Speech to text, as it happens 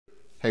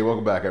Hey,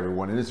 welcome back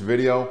everyone. In this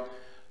video,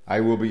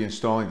 I will be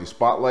installing the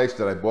spotlights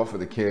that I bought for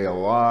the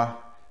KLR. I'm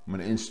going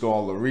to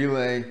install the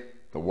relay,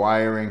 the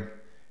wiring,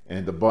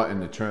 and the button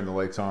to turn the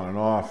lights on and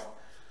off.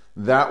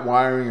 That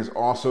wiring is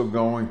also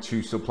going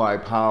to supply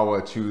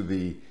power to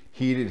the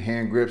heated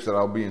hand grips that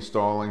I'll be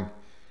installing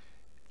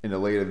in a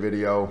later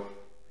video,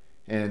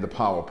 and the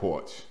power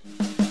ports.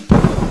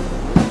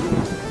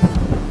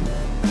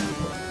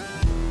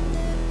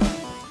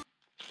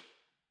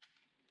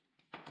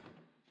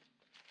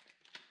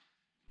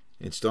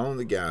 Installing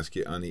the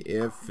gasket on the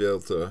air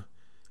filter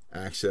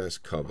access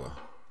cover.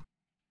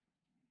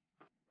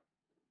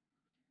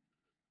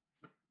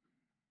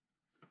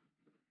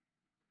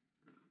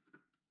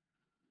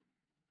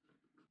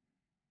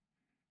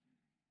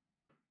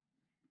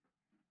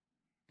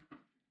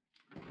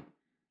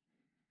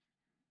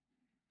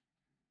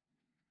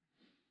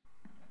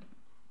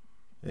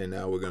 And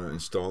now we're going to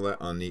install that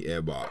on the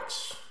air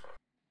box.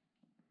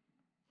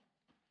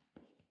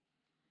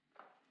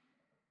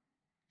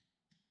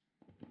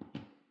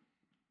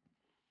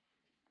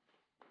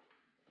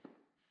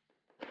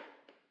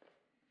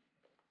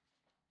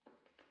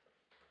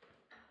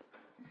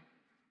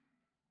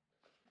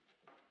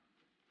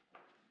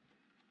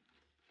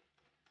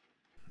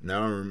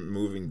 Now I'm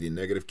removing the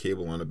negative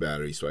cable on the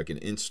battery so I can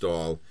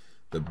install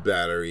the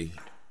battery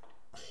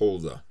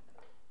holder.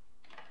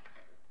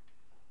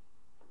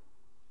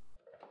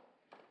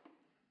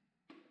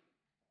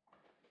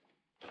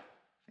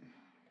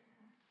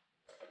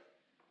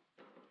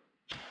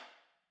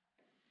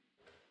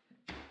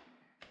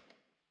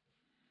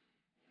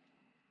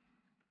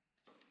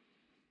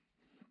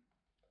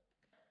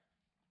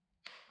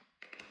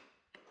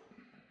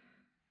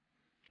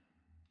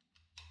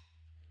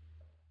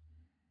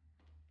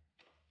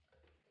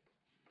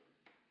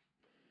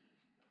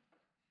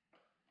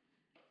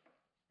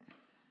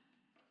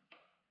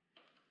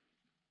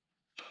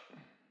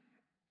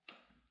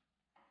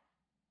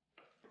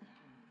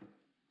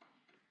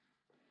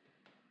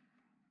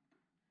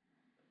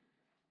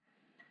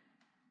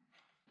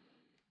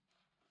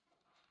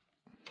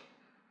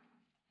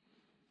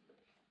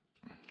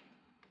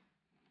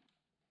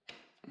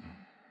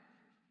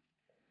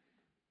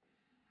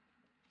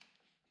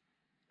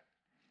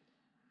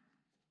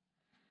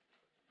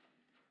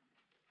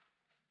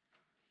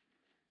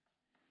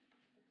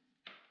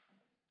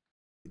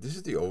 This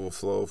is the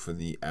overflow for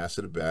the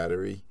acid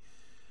battery.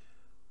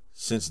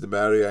 Since the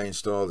battery I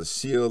installed is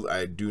sealed,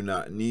 I do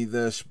not need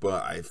this,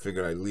 but I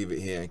figured I'd leave it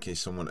here in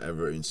case someone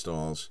ever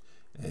installs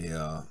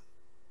a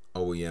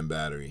OEM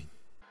battery.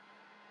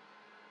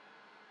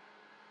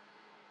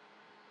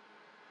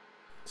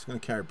 It's going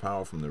to carry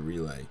power from the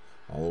relay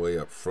all the way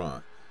up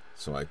front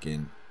so I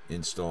can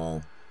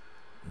install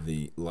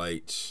the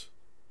lights,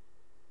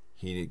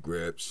 heated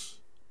grips,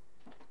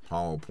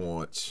 power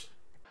ports.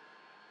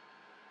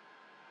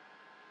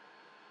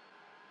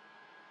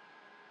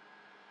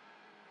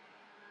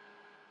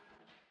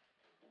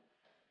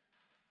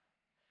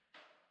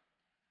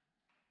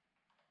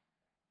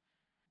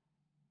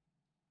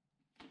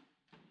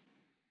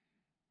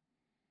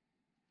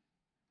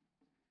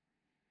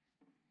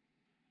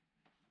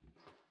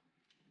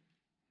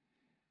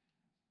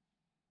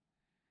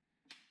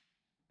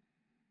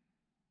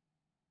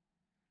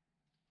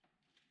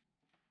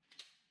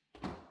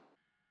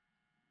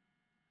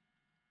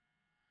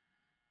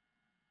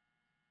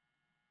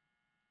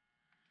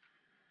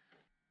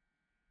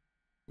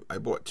 I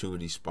bought 2 of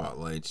these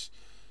spotlights,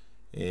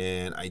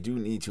 and I do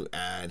need to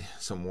add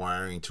some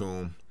wiring to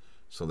them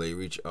so they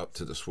reach up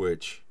to the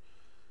switch.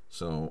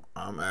 So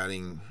I'm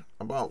adding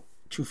about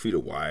 2 feet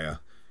of wire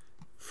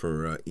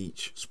for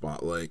each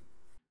spotlight.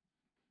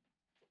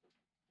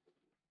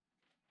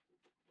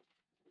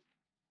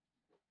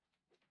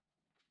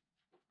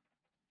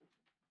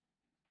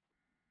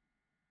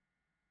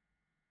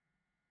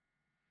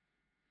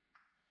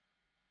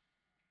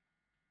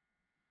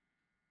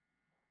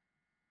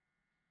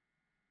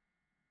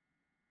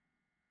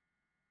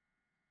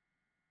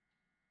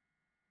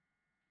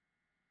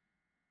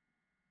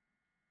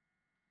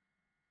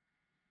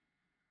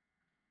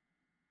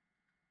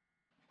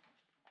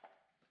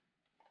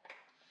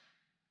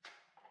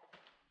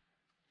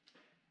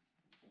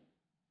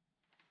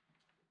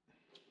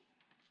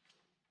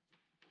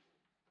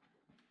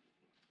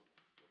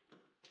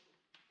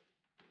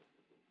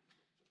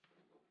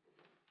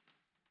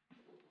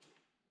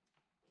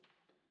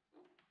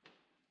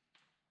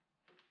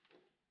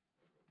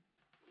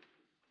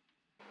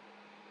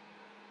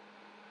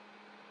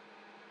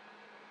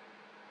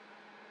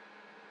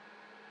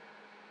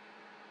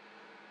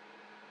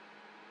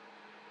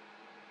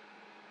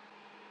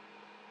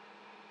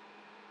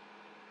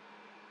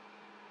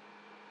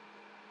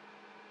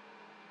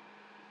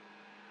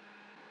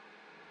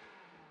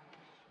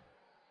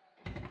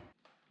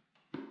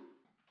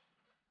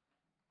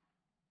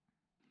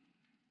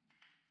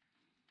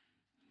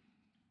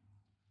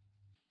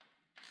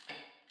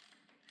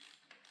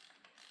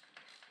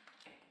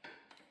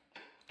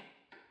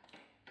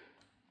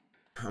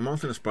 I'm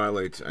mounting the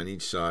spotlights on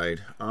each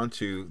side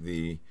onto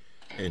the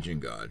engine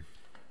guard.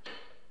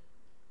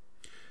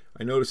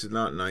 I notice it's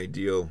not an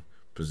ideal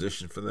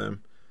position for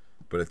them,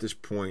 but at this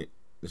point,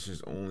 this is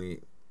the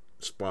only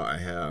spot I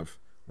have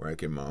where I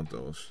can mount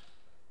those.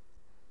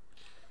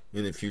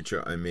 In the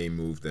future, I may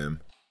move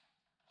them.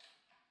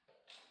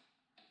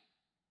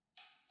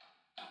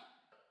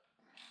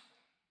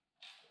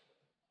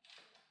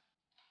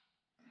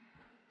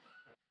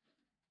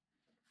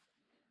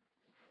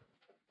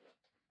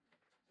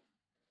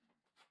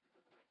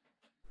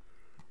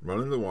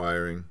 Running the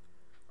wiring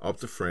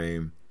up the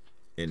frame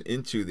and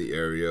into the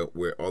area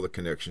where all the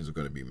connections are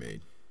going to be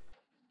made.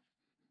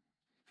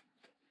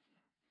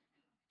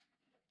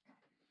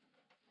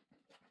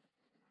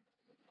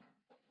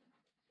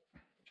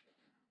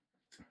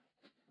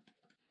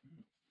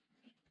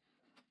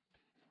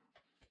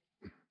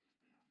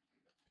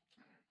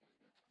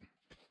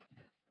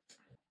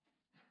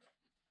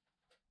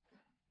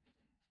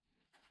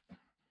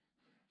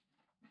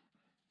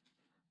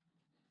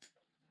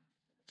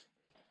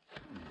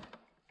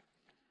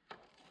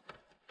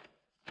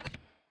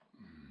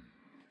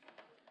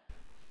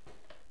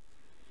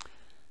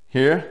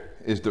 Here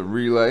is the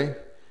relay.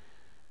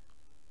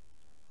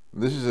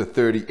 This is a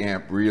 30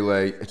 amp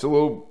relay. It's a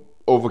little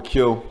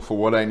overkill for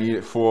what I need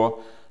it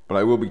for, but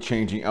I will be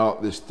changing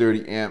out this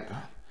 30 amp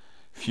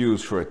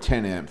fuse for a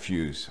 10 amp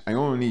fuse. I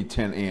only need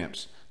 10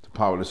 amps to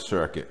power the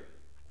circuit.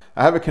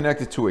 I have it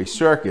connected to a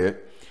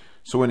circuit,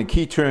 so when the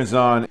key turns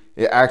on,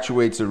 it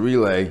actuates the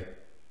relay,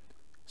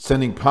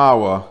 sending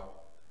power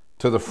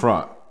to the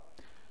front.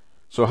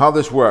 So how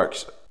this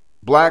works,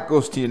 black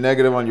goes to your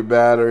negative on your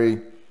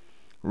battery,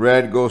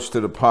 red goes to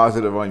the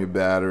positive on your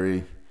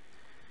battery.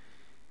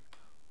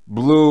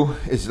 Blue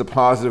is the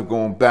positive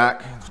going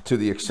back to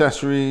the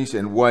accessories,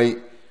 and white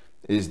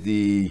is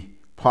the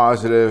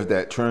positive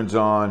that turns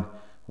on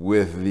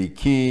with the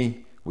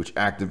key, which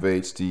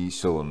activates the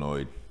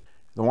solenoid.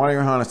 The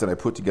wiring harness that I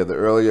put together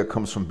earlier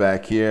comes from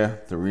back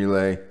here. The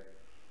relay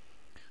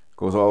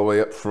goes all the way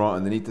up front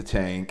underneath the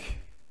tank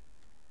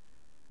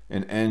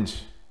and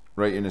ends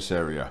right in this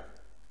area.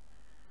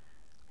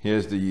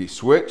 Here's the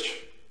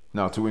switch.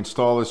 Now to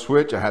install the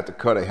switch, I had to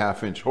cut a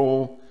 1/2 inch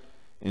hole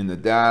in the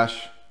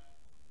dash,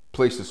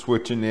 place the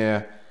switch in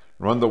there,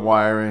 run the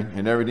wiring,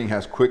 and everything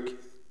has quick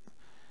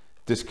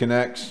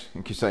disconnects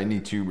in case I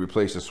need to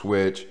replace a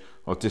switch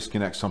or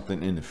disconnect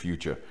something in the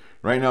future.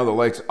 Right now the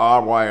lights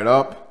are wired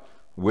up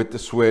with the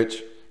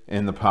switch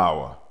and the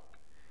power.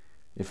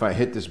 If I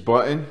hit this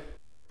button,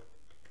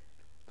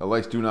 the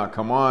lights do not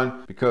come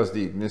on because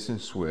the ignition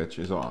switch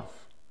is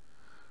off.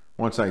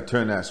 Once I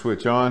turn that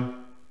switch on,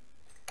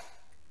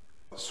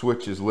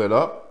 switch is lit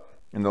up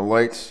and the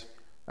lights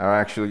are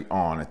actually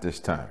on at this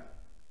time.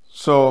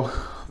 So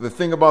the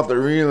thing about the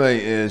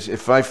relay is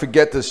if I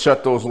forget to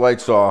shut those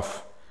lights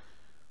off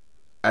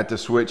at the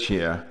switch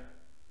here,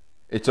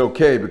 it's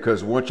okay,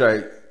 because once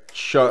I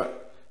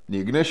shut the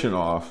ignition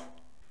off,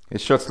 it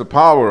shuts the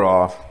power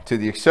off to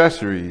the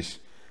accessories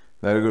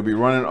that are going to be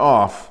running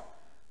off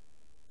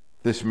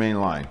this main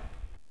line.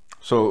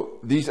 So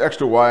these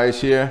extra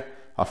wires here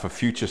are for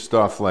future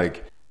stuff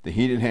like the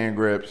heated hand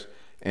grips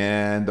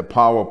and the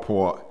power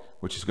port,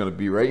 which is going to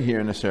be right here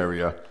in this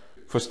area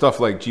for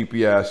stuff like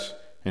GPS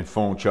and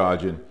phone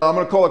charging. I'm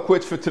going to call it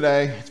quits for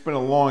today. It's been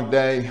a long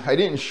day. I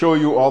didn't show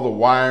you all the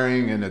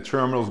wiring and the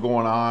terminals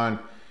going on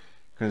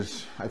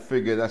because I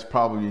figured that's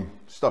probably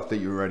stuff that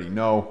you already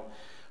know.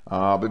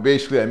 But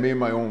basically I made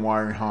my own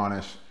wiring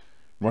harness,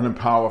 running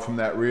power from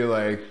that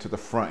relay to the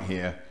front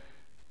here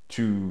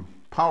to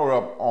power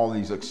up all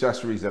these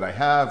accessories that I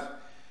have.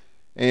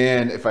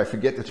 And if I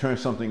forget to turn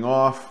something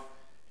off,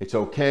 it's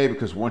okay,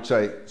 because once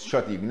I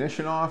shut the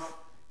ignition off,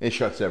 it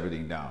shuts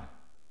everything down.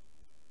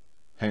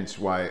 Hence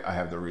why I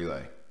have the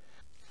relay.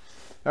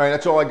 All right,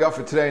 that's all I got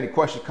for today. Any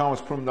questions,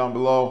 comments, put them down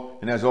below.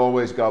 And as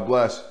always, God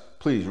bless.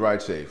 Please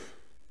ride safe.